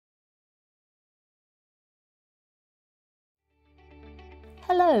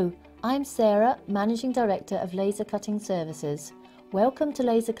Hello, I'm Sarah, Managing Director of Laser Cutting Services. Welcome to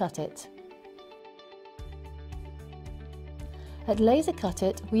Laser Cut It. At Laser Cut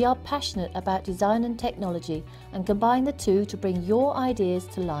It, we are passionate about design and technology and combine the two to bring your ideas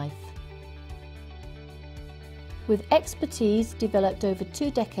to life. With expertise developed over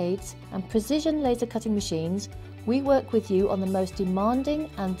 2 decades and precision laser cutting machines, we work with you on the most demanding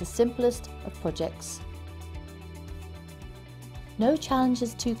and the simplest of projects. No challenge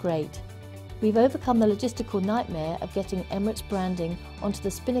is too great. We've overcome the logistical nightmare of getting Emirates branding onto the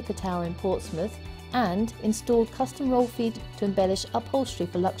Spinnaker Tower in Portsmouth and installed custom roll feed to embellish upholstery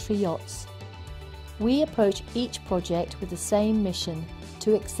for luxury yachts. We approach each project with the same mission: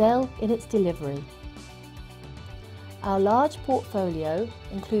 to excel in its delivery. Our large portfolio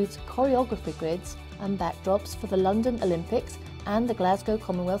includes choreography grids and backdrops for the London Olympics and the Glasgow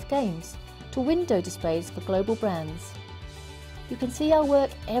Commonwealth Games, to window displays for global brands. You can see our work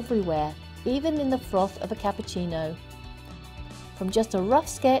everywhere, even in the froth of a cappuccino. From just a rough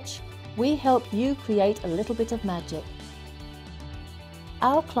sketch, we help you create a little bit of magic.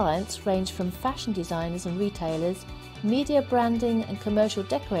 Our clients range from fashion designers and retailers, media branding and commercial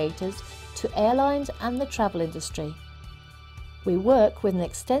decorators, to airlines and the travel industry. We work with an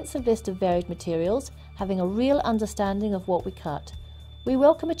extensive list of varied materials, having a real understanding of what we cut. We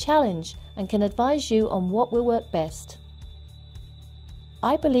welcome a challenge and can advise you on what will work best.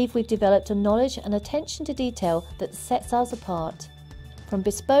 I believe we've developed a knowledge and attention to detail that sets us apart. From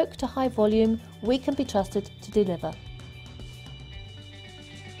bespoke to high volume, we can be trusted to deliver.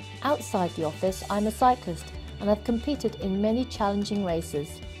 Outside the office, I'm a cyclist and I've competed in many challenging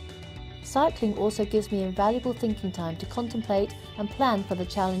races. Cycling also gives me invaluable thinking time to contemplate and plan for the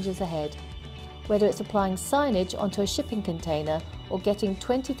challenges ahead. Whether it's applying signage onto a shipping container or getting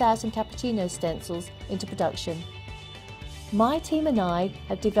 20,000 cappuccino stencils into production. My team and I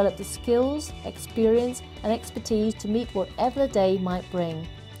have developed the skills, experience and expertise to meet whatever the day might bring.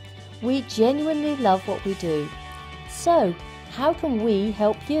 We genuinely love what we do. So, how can we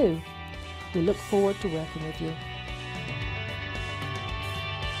help you? We look forward to working with you.